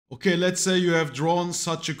Okay, let's say you have drawn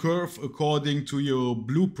such a curve according to your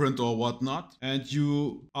blueprint or whatnot, and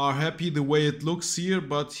you are happy the way it looks here,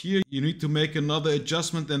 but here you need to make another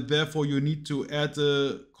adjustment and therefore you need to add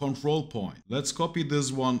a control point. Let's copy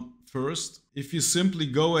this one first. If you simply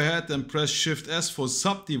go ahead and press Shift S for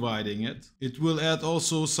subdividing it, it will add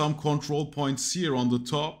also some control points here on the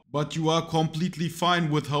top, but you are completely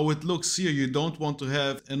fine with how it looks here. You don't want to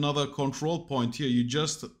have another control point here. You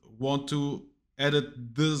just want to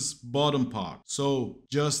edit this bottom part. So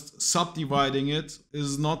just subdividing it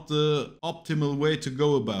is not the optimal way to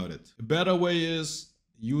go about it. A better way is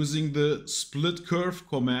using the split curve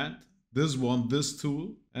command, this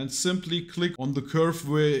tool, and simply click on the curve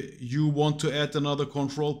where you want to add another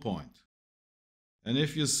control point. And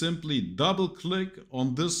if you simply double click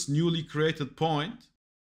on this newly created point,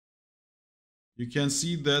 you can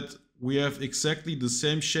see that we have exactly the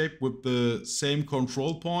same shape with the same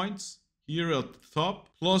control points here at the top,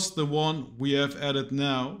 plus the one we have added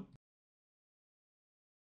now.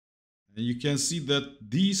 And you can see that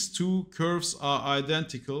these two curves are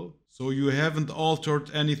identical, so you haven't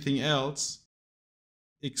altered anything else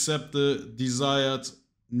except the desired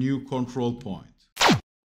new control point.